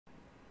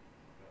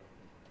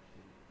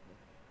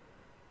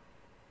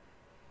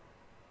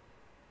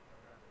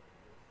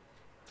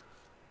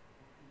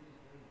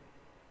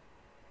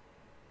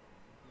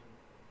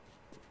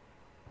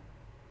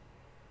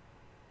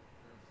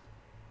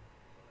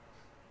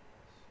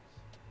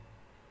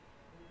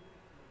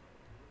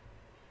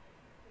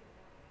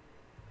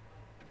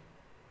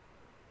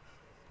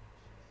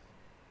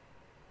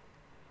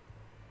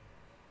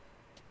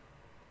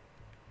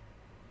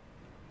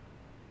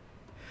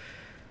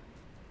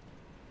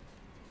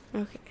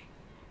Okay.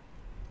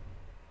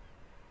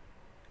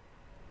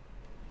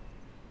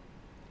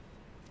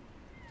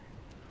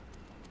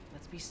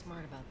 Let's be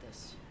smart about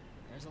this.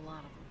 There's a lot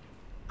of them.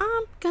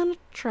 I'm gonna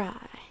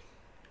try.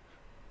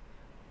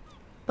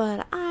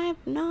 But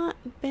I've not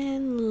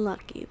been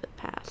lucky the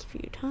past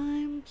few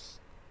times.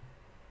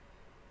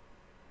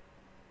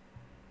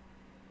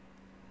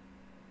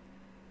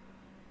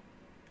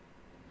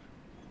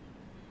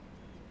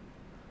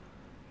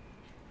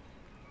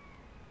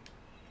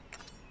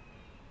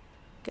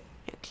 Got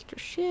an extra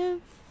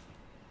shiv.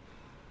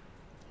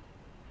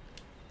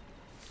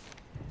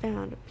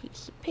 Found a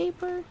piece of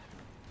paper.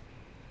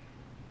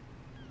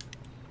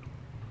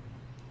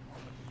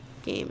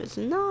 Game is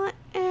not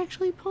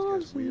actually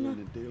pausing. Wheeling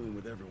and dealing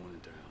with everyone in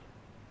town.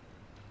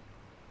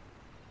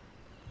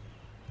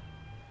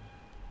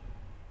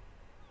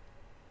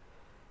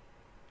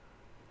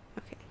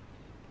 Okay.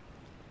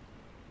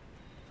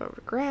 If I were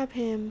to grab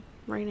him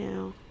right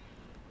now,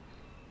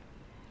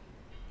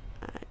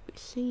 I'd be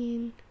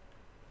seen.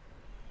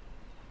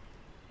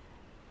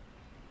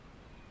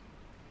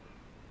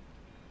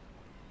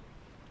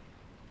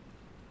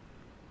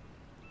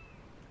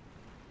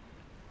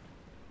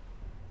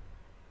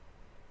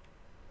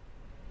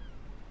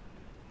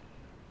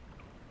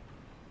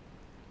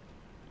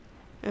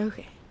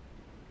 Okay.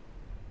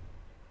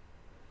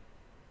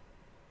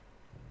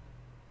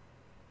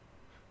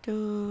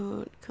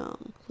 Don't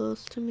come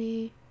close to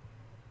me.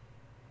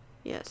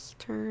 Yes,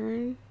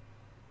 turn.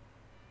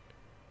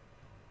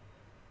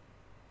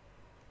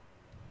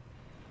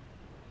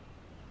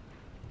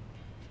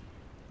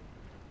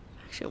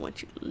 Actually, I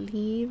want you to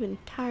leave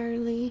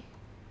entirely.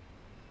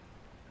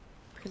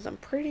 Because I'm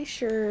pretty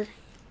sure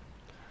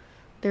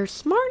they're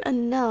smart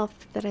enough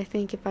that I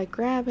think if I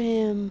grab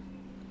him,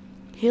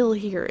 he'll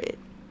hear it.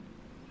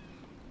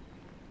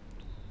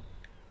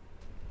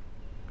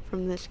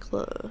 From this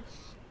close.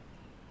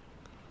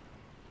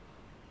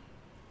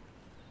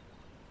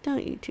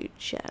 Don't you two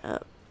chat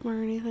up or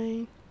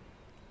anything.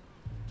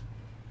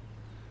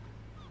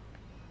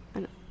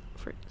 I don't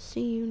freaking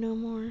see you no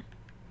more.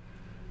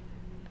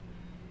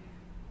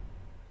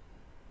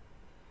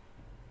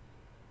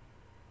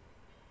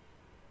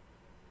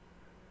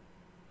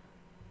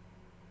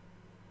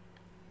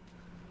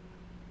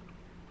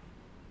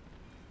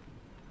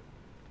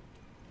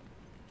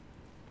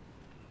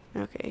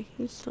 Okay,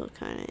 he's still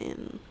kind of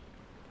in.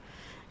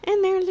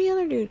 And there's the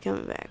other dude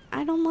coming back.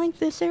 I don't like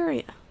this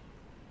area.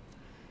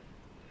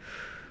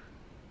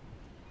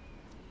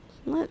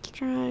 Let's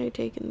try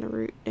taking the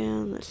route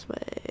down this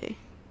way.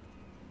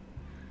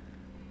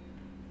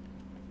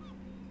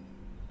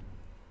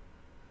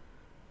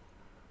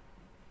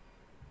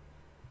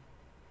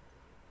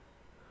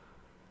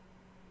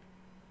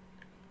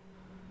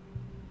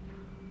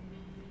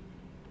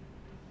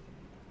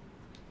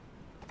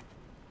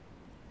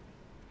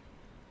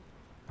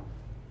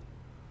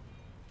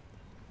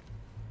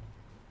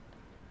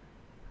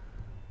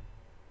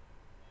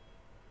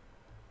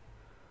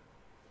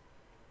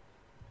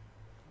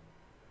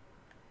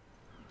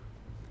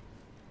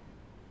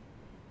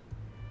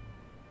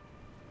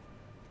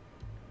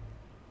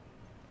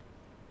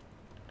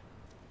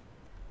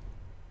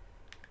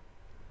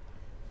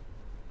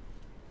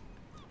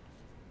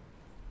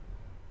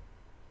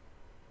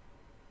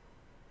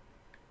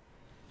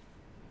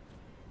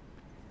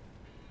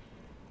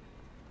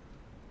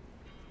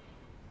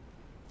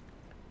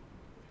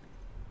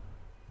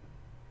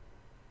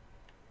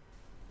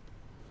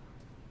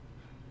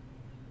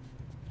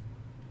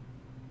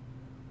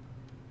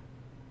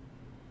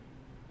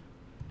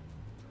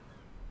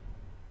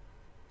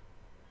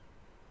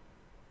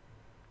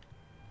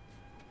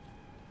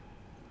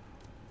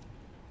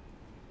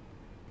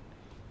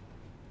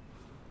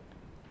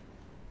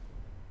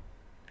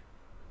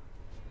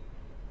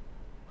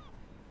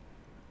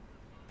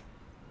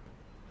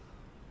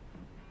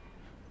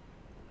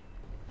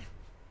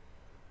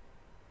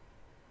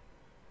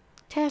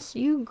 Tess,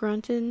 you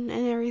grunting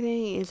and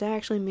everything is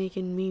actually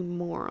making me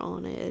more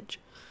on edge.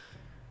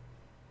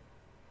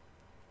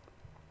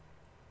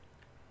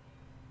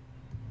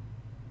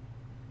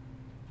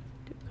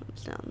 Dude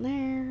comes down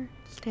there,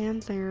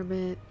 stands there a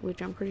bit,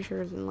 which I'm pretty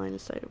sure is in line of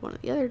sight of one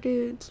of the other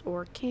dudes,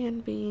 or can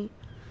be.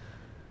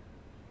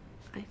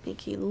 I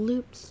think he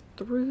loops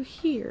through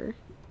here,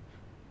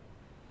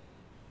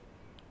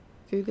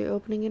 through the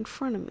opening in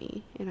front of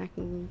me, and I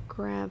can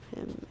grab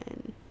him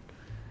and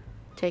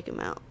take him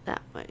out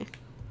that way.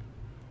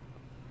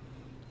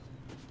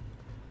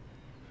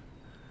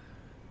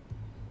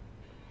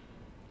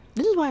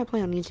 This is why I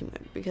play on easy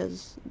mode,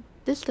 because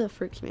this stuff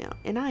freaks me out,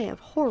 and I have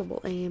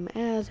horrible aim,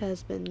 as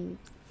has been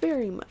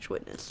very much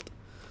witnessed.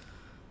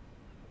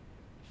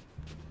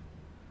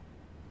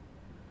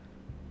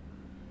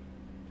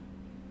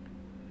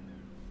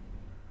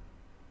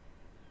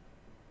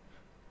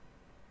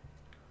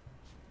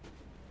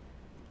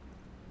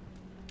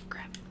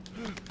 Crap.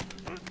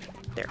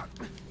 There.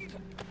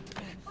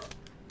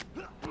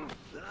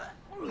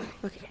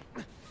 Okay.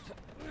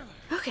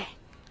 Okay.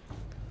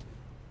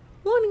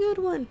 One good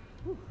one.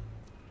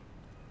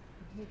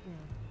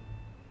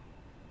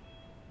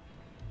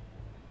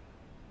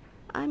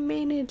 I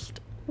managed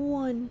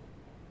one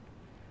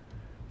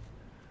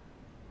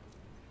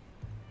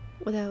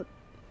without.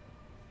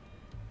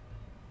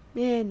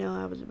 Yeah, no,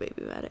 I was a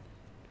baby about it.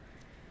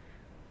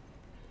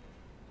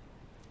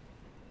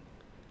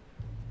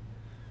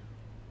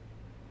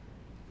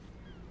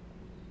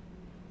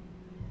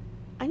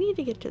 I need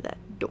to get to that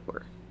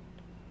door.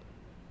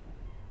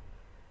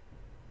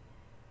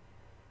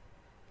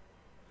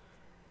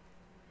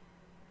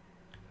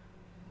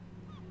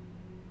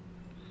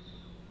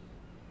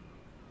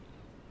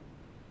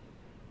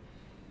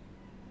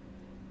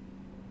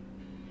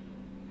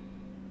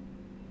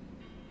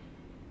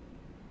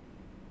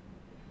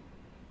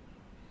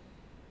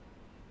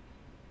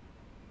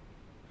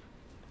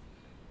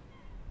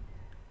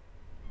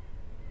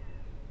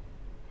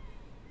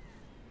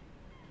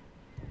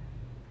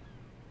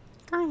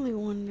 Currently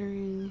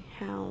wondering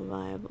how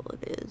viable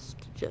it is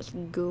to just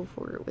go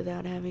for it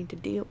without having to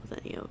deal with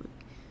any of it.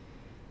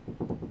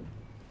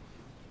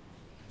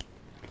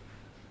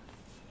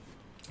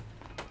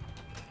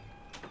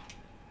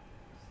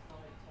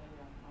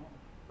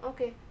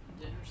 Okay.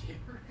 Dinner's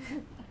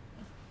here.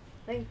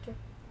 Thank you.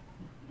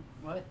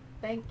 What?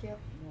 Thank you.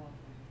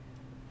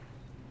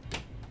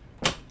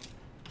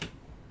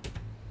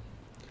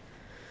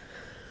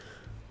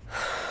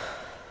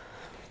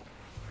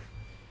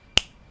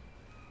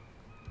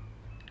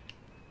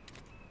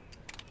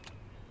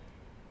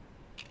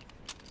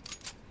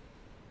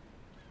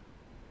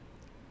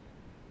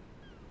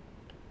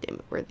 Damn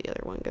it, where'd the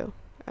other one go?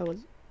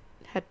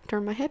 Had to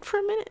turn my head for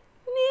a minute.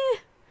 Yeah.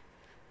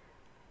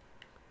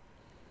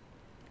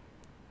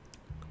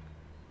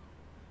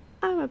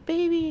 I'm a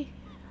baby.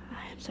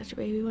 I am such a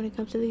baby when it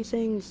comes to these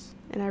things.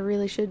 And I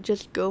really should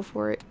just go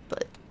for it,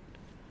 but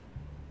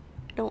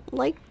I don't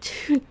like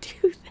to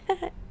do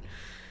that.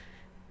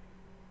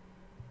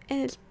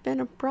 And it's been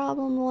a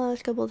problem the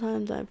last couple of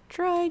times I've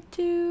tried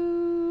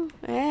to.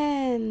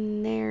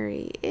 And there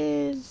he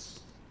is.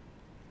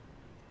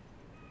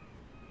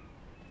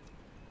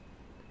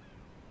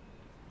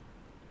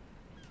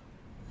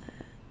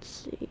 Let's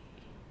see.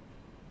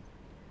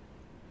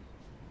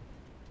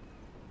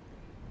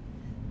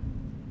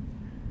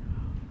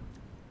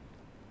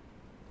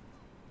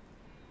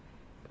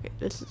 Okay,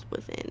 this is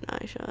within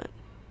eyeshot.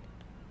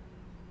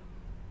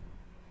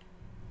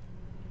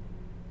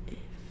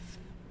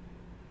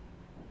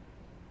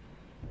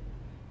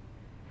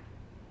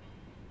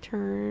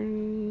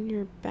 Turn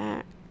your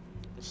back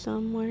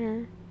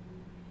somewhere.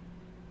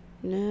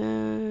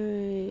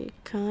 No,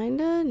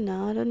 kinda,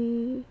 not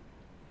an.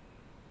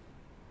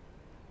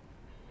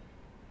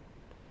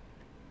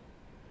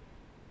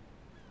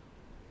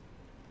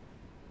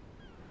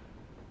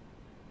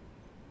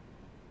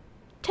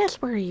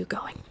 Tess, where are you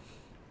going?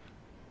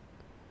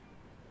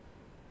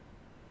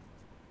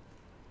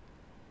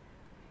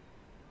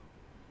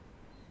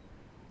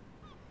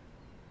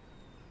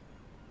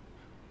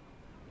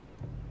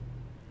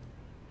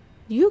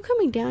 You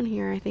coming down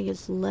here, I think,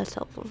 is less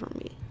helpful for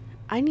me.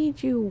 I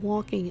need you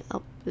walking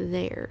up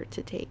there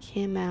to take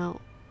him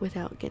out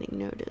without getting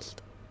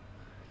noticed.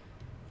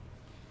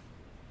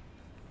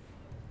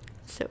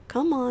 So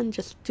come on,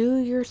 just do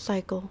your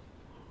cycle.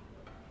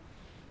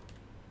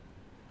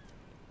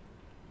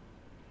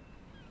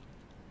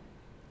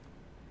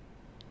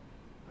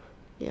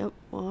 Yep,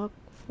 walk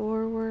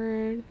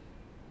forward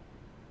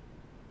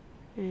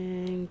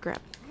and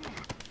grab.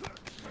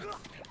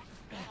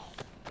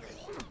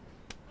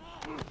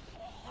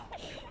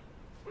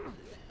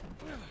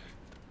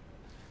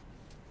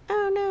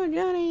 Oh no,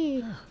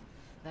 Johnny!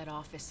 That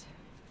office.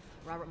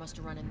 Robert must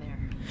have run in there.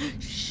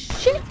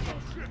 Shit!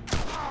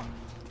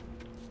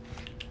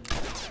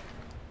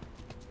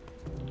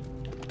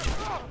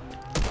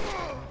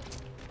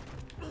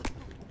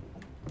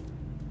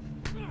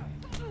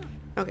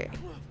 Okay.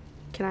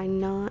 Can I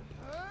not?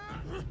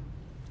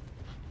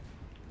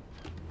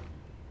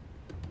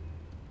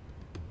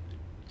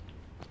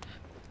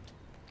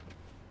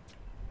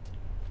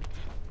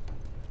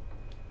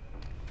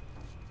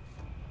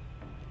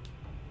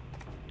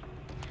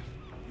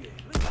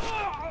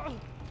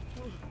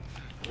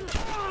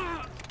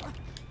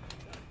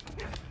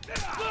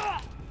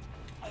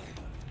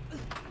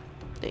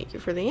 Thank you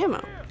for the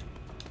ammo.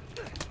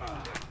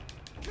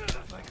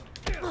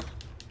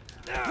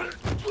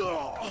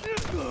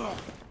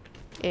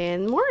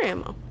 And more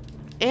ammo.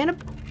 And a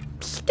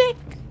stick.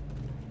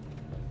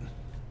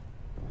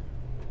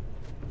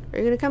 Are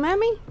you gonna come at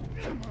me?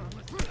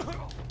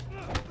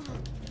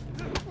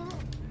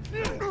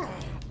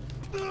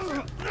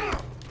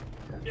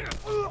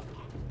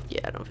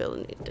 Yeah, I don't feel the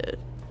need to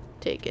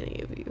take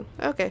any of you.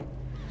 Okay.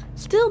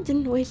 Still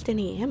didn't waste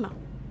any ammo.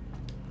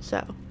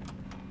 So.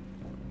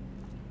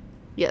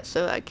 Yeah,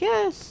 so I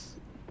guess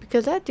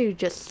because that dude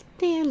just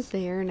stands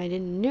there and I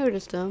didn't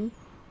notice him,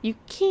 you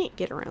can't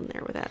get around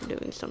there without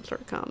doing some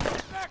sort of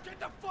combat. Get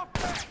the fuck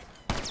back!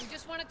 We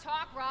just want to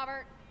talk,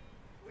 Robert.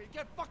 We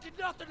got fucking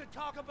nothing to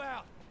talk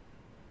about!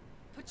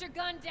 Put your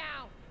gun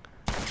down.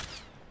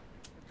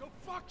 Go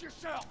fuck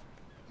yourself!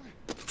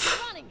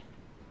 You're running.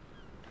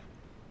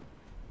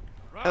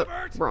 Oh,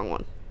 Robert! wrong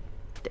one.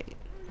 Dang it.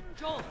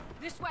 Joel,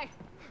 this way.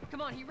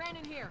 Come on, he ran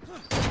in here.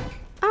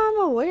 I'm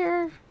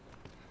aware.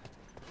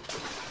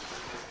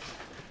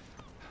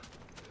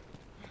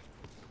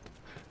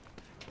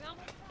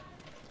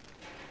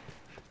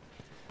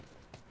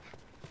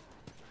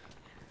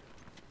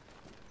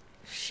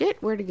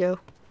 Shit, where'd he go?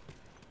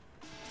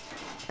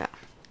 Yeah.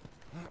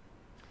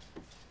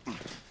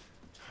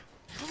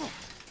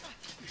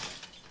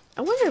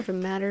 I wonder if it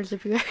matters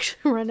if you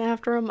actually run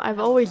after him. I've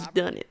always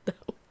done it,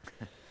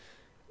 though.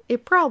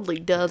 It probably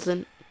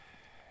doesn't.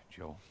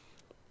 Joel.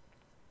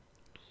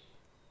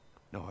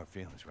 No hard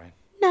feelings, right?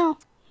 No.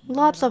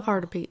 Lots of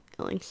hard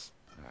feelings.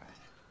 Alright.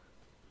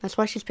 That's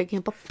why she's picking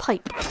up a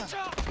pipe.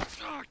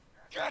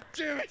 God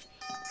damn it!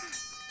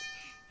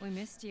 We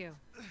missed you.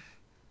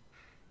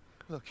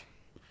 Look,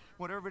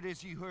 whatever it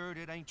is you heard,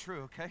 it ain't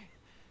true, okay?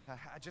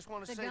 I just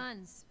want to The say...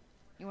 guns.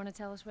 You want to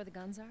tell us where the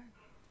guns are?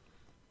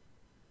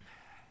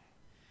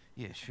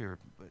 Yeah, sure,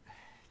 but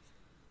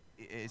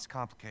it's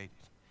complicated.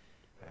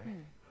 All right?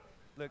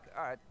 Look,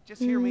 all right,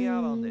 just hear me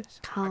out on this.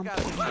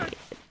 Complicated.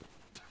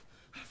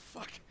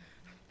 Fuck.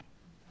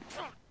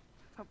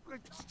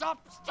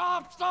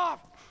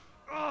 Stop!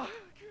 Ugh.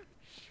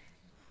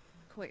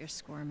 Quit your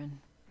squirming.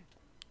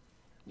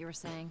 You were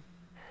saying?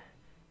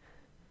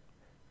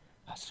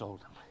 I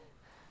sold him.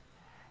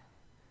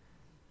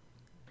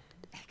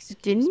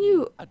 Didn't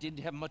you? I didn't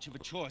have much of a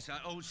choice. I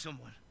owed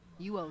someone.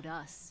 You owed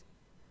us.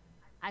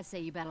 I'd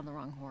say you bet on the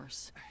wrong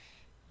horse.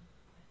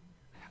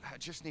 I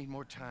just need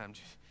more time.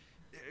 Just,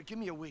 give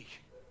me a week.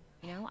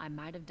 You know, I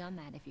might have done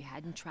that if you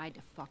hadn't tried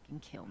to fucking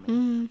kill me.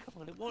 Mm.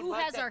 Come on, it won't Who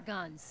like has that. our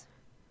guns?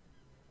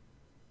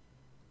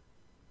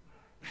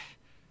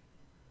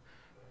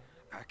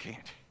 I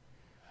can't.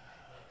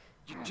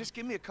 Just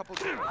give me a couple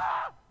days.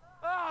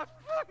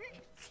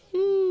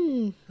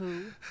 Hmm.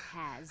 Who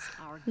has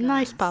our guns?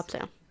 Nice pop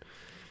sound.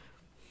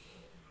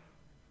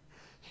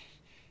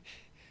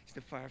 It's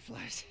the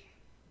Fireflies.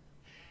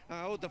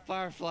 I owed the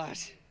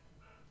Fireflies.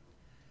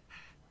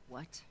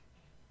 What?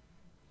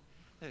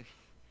 Look,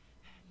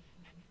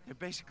 they're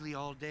basically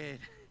all dead.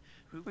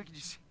 We can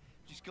just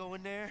go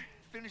in there,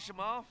 finish them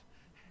off.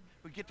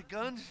 We get the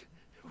guns.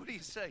 What do you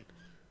say?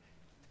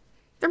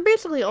 They're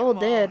basically all Come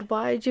on. dead.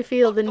 Why did you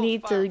feel Fuck the those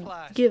need to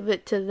Fireflies. give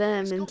it to them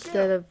Let's go instead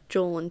get 'em. of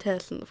Joel and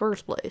Tess in the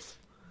first place?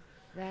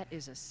 That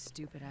is a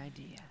stupid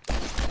idea.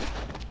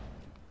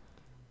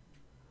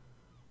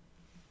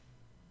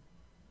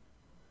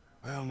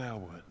 Well, now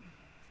what?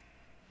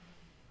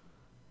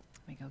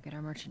 We go get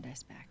our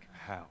merchandise back.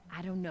 How?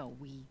 I don't know.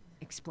 We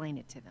explain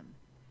it to them.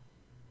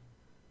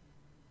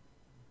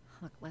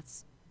 Look,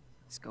 let's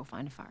go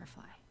find a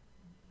Firefly.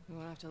 We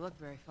won't have to look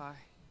very far.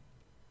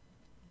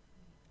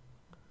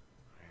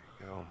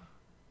 There you go.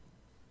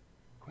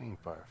 Queen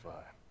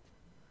Firefly.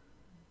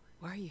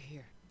 Why are you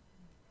here?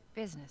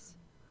 Business.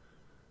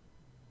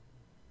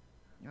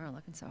 You aren't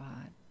looking so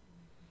hot.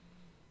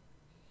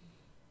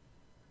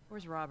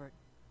 Where's Robert?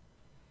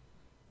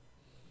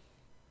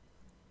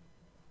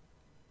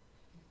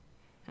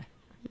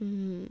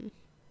 Hmm.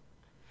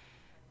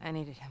 I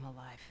needed him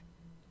alive.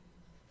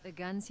 The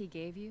guns he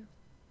gave you,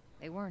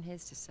 they weren't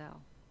his to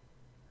sell.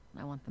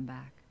 I want them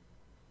back.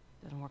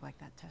 Doesn't work like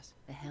that, Tess.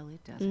 The hell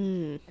it doesn't.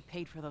 Mm. I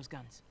paid for those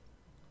guns.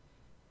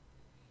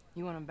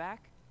 You want them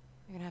back?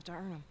 You're gonna have to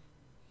earn them.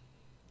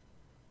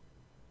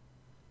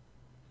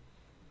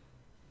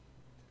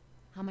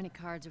 How many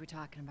cards are we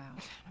talking about?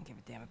 I don't give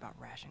a damn about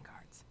ration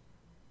cards.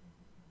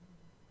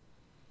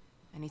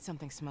 I need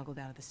something smuggled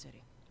out of the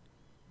city.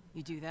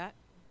 You do that,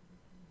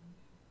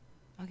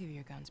 I'll give you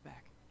your guns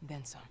back.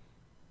 Then some.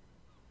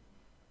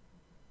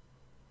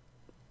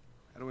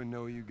 How do we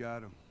know you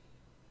got them?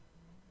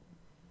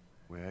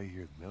 Well, I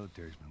hear the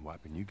military's been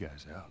wiping you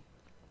guys out.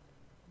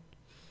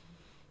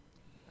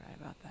 Right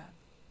about that.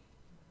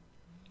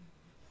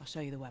 I'll show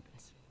you the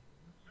weapons.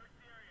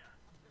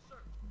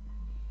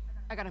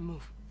 I gotta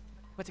move.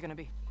 What's it gonna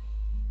be?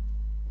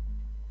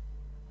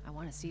 I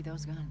want to see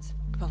those guns.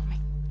 Follow me.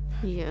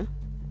 Yeah.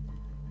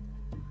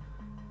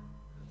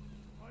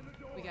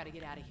 We gotta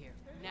get out of here.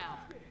 Now.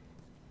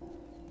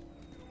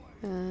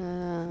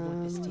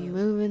 this deal.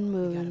 Moving,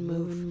 We gotta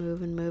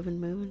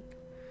moving.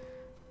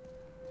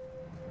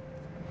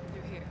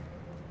 Through here.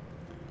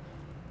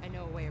 I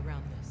know a way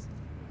around this.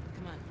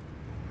 Come on.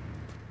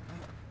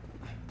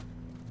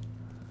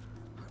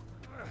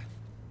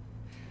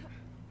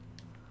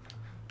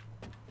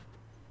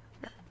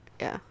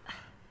 Yeah.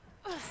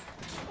 Don't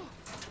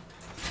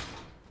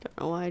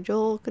know why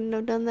Joel couldn't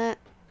have done that.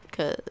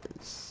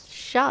 'Cause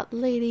shot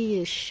lady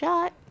is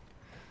shot.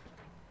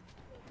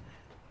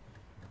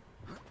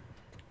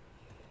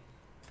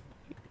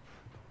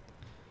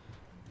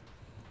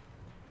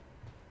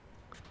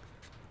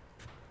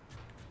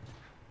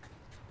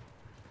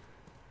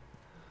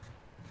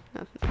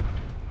 Nothing.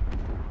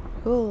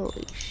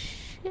 Holy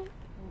shit. Is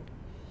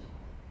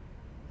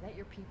that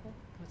your people?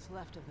 What's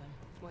left of them?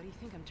 Why do you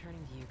think I'm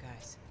turning to you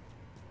guys?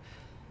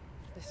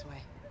 This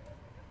way.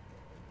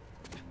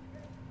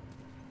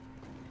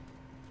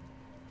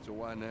 So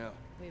why now?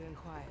 We've been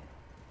quiet.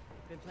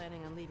 Been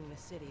planning on leaving the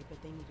city,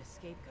 but they need a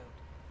scapegoat.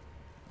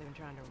 They've been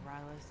trying to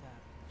rile us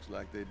up. Looks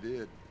like they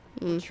did.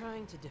 We're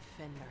trying to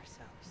defend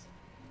ourselves.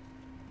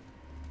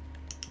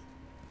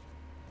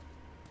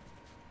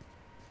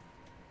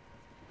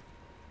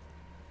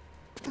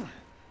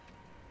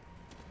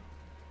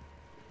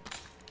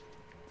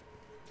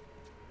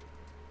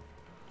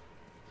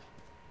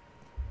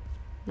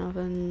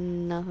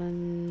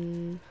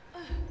 Nothing.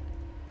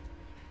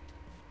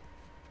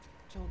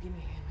 Joel, give me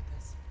a hand with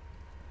this.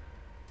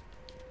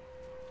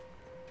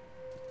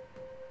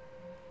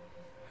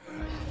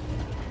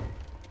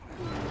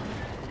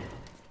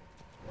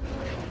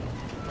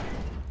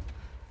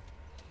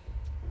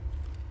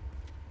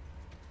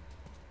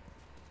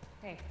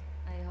 Hey,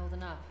 how you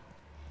holding up?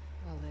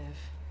 I'll live.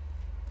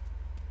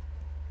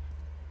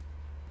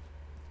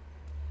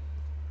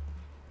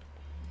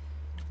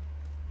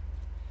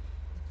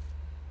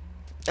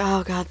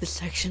 Oh god, this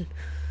section.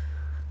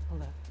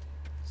 Hold up.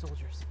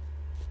 Soldiers.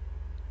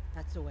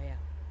 That's the way out.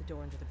 The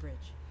door under the bridge.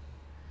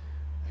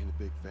 Ain't a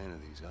big fan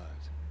of these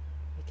odds.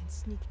 We can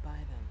sneak by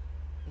them,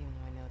 even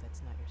though I know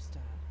that's not your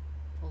style.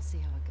 We'll see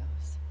how it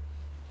goes.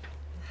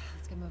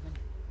 Let's get moving.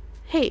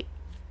 Hey,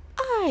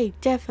 I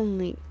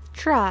definitely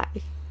try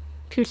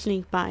to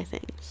sneak by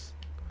things.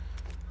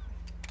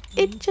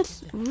 It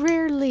just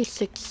rarely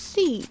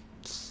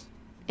succeeds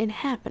in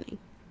happening.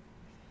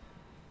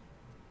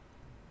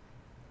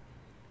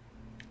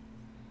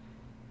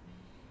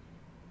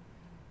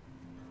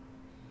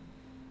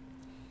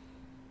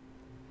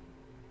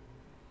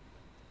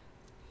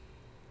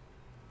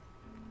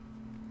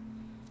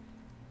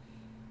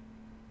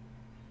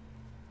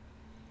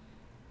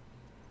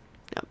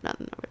 Nope,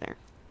 nothing over there.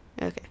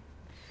 Okay.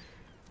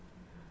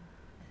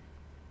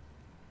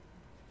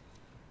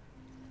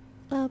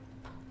 Up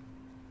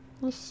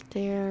the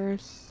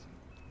stairs.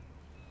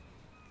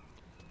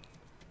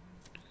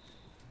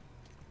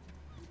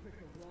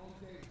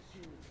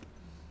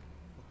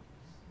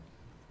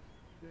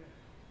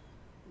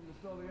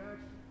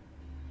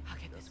 I'll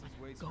get this one.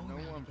 Waits Go for no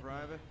around one, at the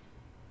Private. back.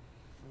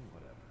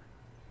 Whatever.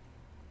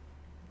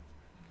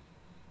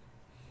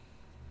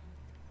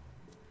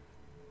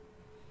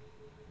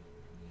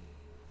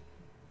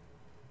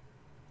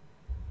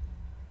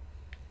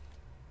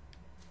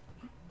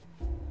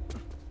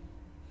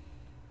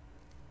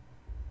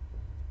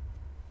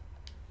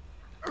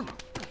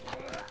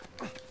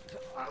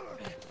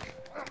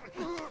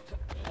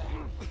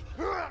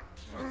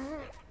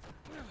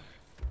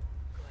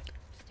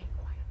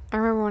 I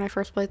remember when I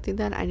first played through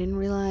that, I didn't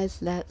realize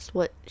that's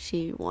what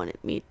she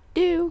wanted me to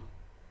do.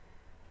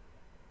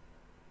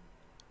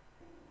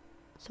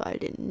 So I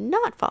did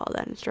not follow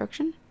that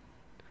instruction.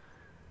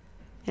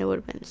 It would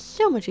have been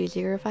so much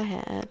easier if I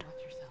had.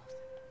 Watch yourselves.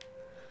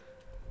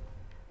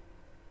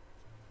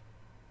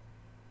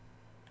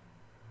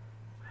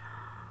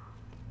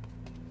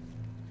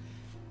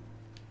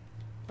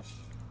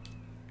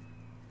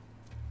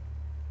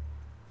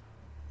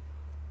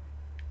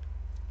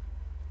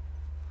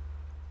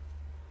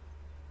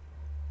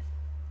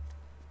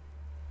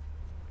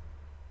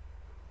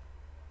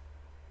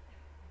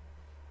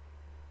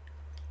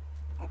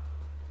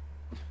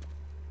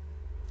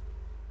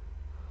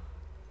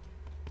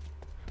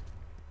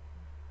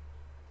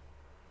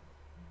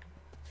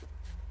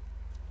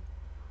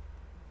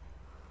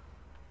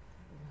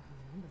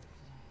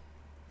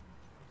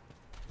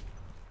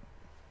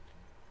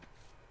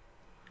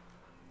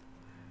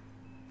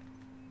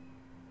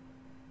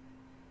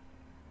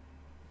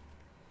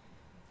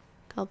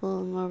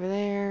 Couple of them over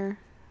there.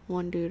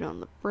 One dude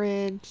on the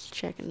bridge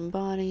checking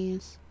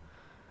bodies.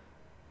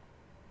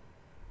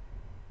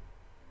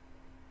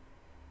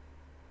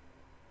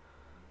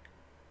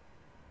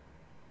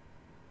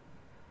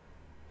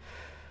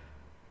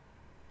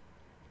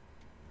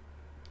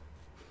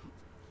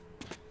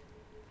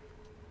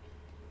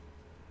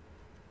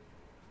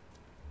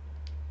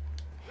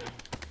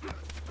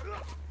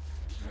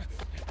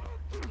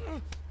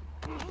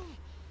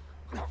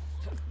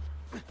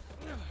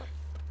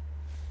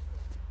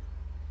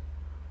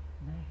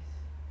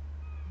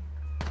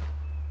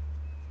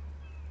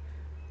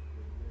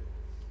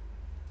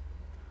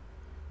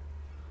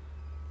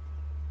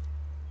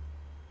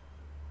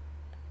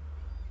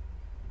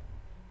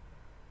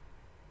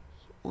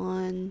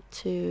 One,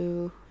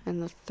 two,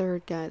 and the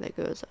third guy that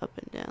goes up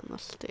and down the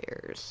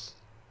stairs.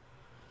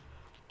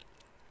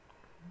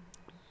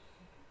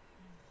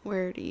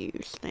 Where do you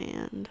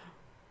stand?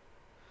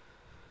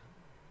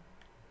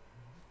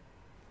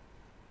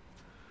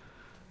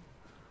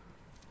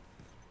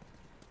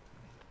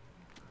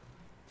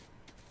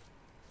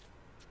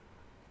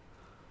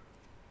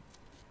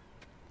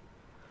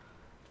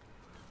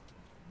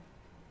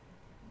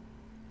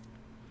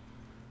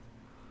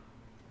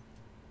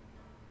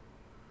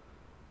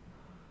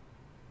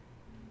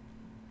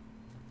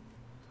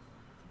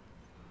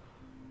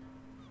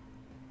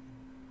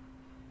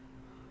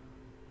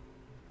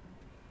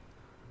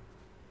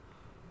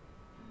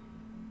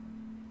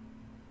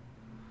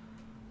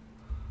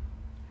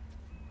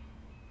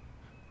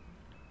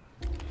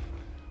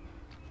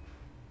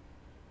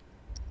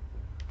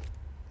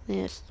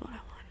 This is what I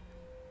want.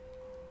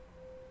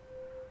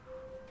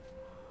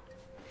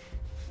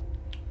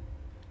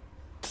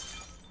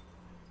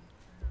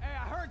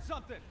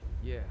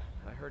 Yeah,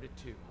 I heard it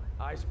too.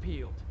 Eyes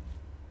peeled.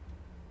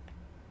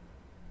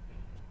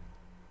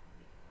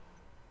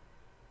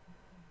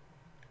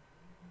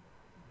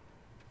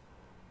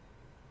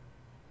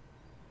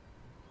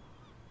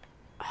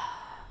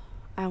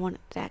 I wanted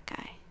that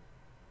guy.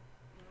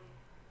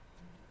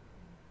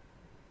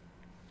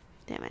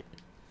 Damn it.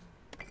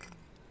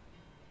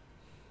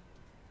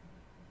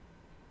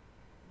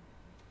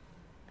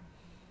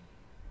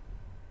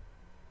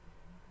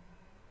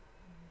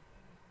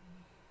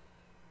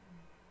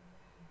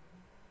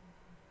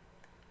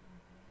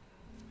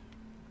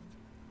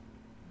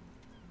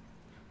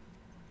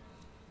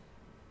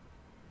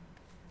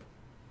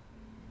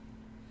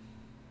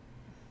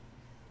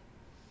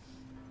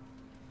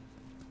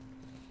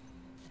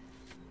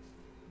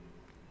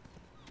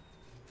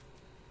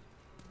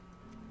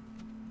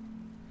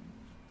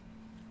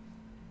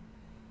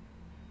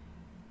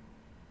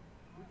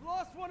 We've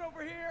lost one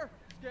over here.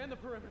 Scan the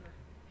perimeter.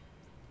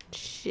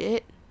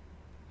 Shit.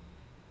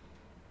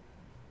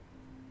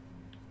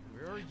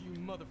 Where are you,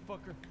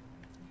 motherfucker?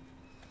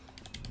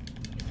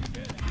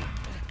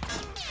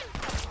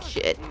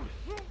 Shit.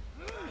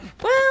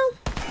 Well,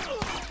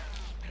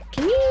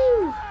 can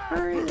you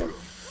hurry the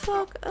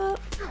fuck up?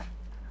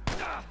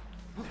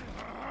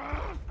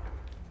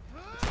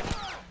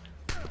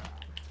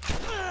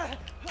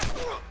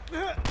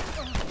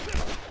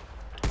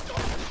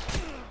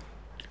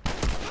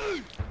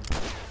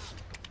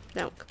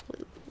 Don't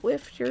completely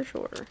whiffed your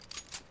shoulder.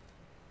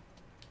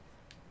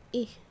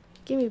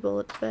 Give me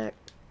bullets back.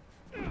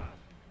 Damn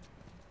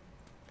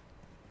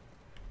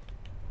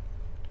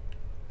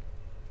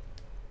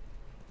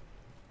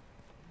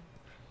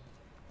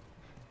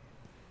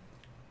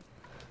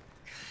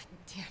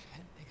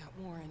it, they got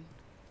Warren.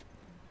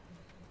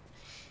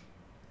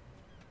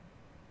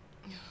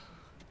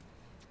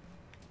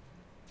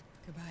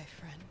 Goodbye,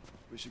 friend.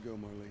 We should go,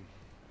 Marlene.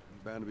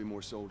 There's bound to be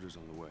more soldiers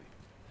on the way.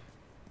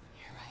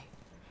 You're right.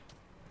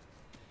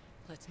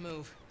 Let's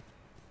move.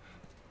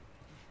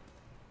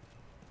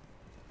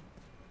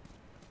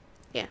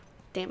 Yeah,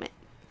 damn it.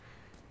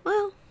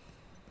 Well,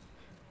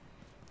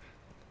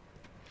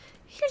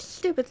 here's the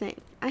stupid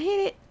thing. I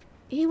hate it.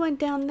 He went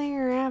down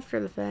there after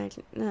the fact.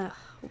 Ugh,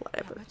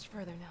 whatever. Not much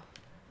further now.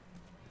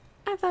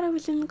 I thought I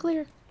was in the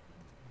clear.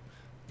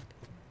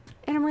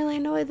 And I'm really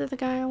annoyed that the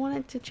guy I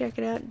wanted to check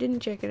it out didn't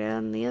check it out,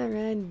 and the other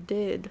guy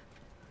did.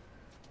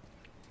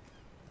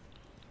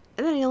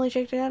 And then he only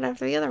checked it out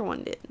after the other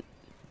one did.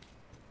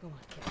 Go on,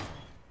 get inside.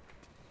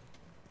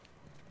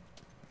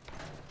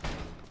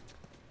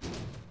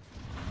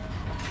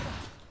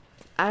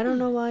 I don't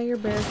know why you're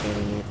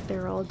barricading it.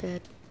 They're all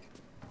dead.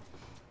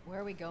 Where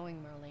are we going,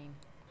 Marlene?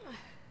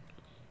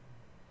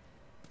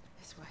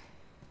 This way.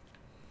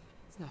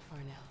 It's not far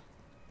now.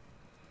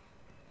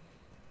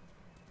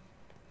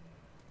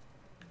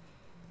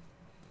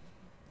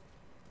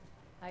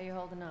 How you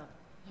holding up?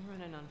 I'm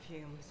running on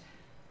fumes.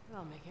 But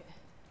I'll make it.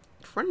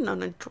 Running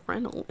on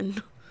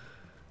adrenaline.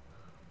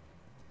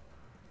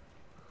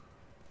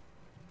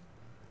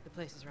 The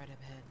place is right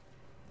up ahead.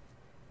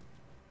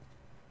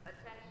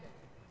 Attention.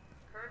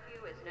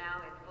 Curfew is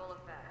now in full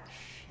effect.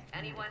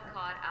 Anyone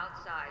caught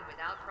outside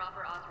without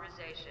proper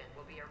authorization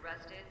will be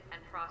arrested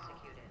and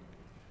prosecuted.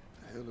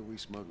 The hell are we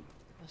smuggling?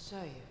 I'll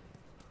show you.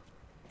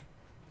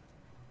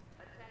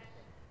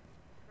 Attention.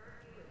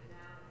 Curfew is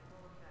now in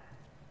full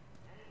effect.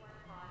 Anyone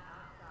caught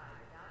outside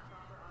without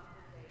proper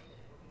authorization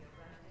will be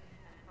arrested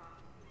and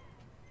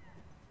prosecuted.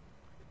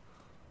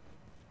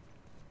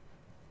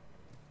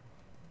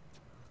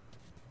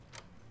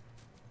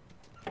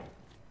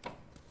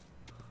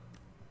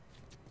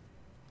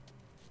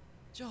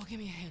 Joel, give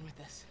me a hand with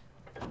this.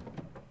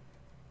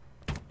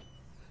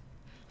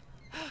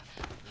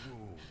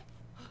 Whoa.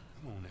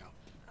 Come on now.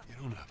 Get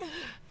on up.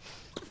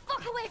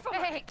 Fuck away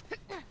from me!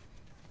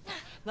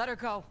 Let her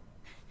go.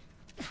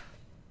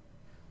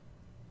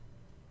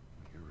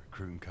 You're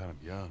recruiting kind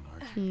of young,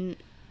 aren't you?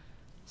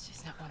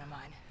 She's not one of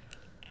mine.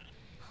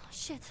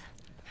 Shit.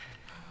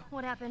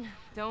 What happened?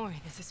 Don't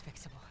worry, this is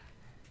fixable.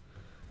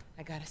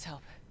 I got his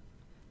help.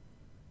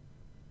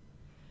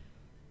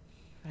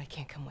 But I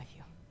can't come with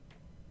you.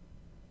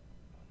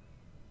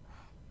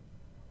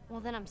 Well,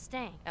 then I'm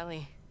staying.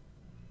 Ellie,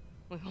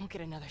 we won't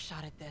get another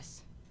shot at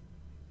this.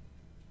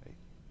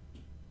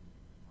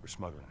 We're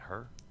smuggling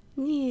her?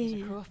 There's a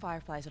Yeah. crew of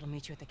Fireflies that'll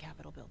meet you at the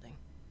Capitol building.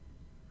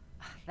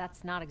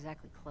 That's not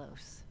exactly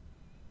close.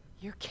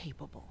 You're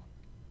capable.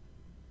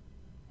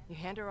 You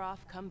hand her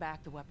off, come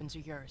back, the weapons are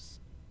yours.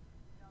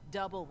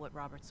 Double what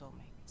Robert sold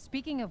me.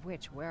 Speaking of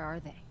which, where are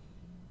they?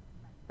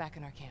 Back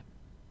in our camp.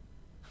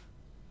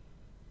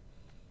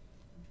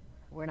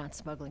 We're not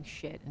smuggling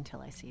shit until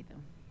I see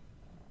them.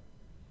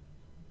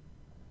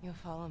 You'll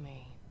follow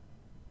me.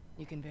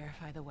 You can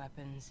verify the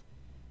weapons.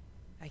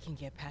 I can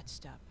get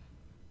patched up.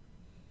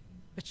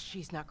 But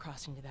she's not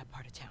crossing to that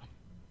part of town.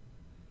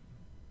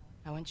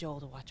 I want Joel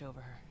to watch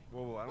over her.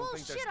 Whoa, I don't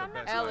think that's Bullshit, the I'm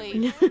not best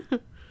Ellie!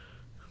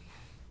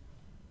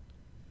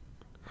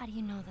 How do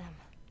you know them?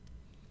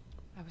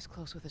 I was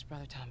close with his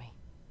brother Tommy.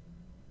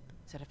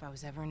 Said if I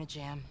was ever in a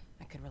jam,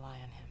 I could rely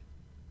on him.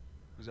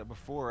 Was that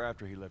before or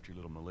after he left your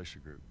little militia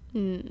group?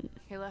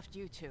 He left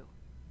you too.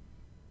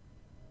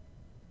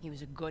 He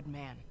was a good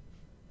man.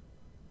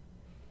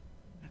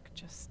 Look,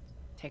 just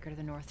take her to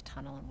the North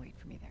Tunnel and wait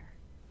for me there.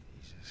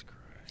 Jesus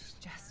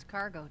Christ. Just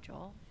cargo,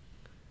 Joel.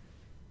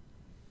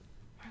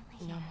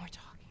 No more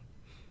talking.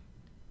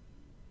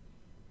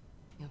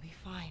 You'll be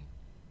fine.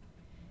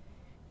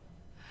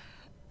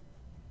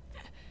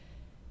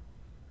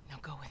 Now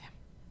go with him.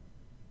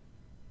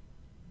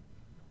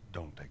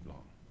 Don't take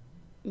long.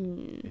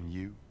 And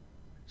you,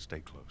 stay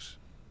close.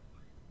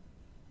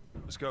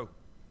 Let's go.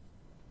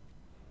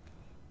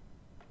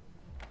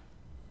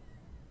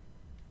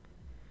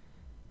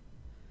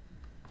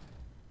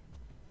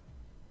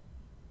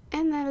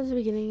 And that is the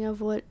beginning of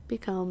what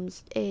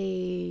becomes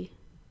a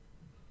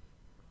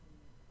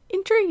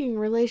intriguing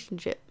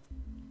relationship.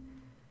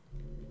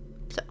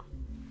 So,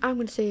 I'm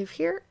going to save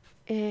here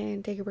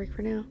and take a break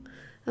for now.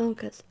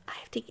 Because I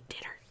have to eat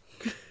dinner.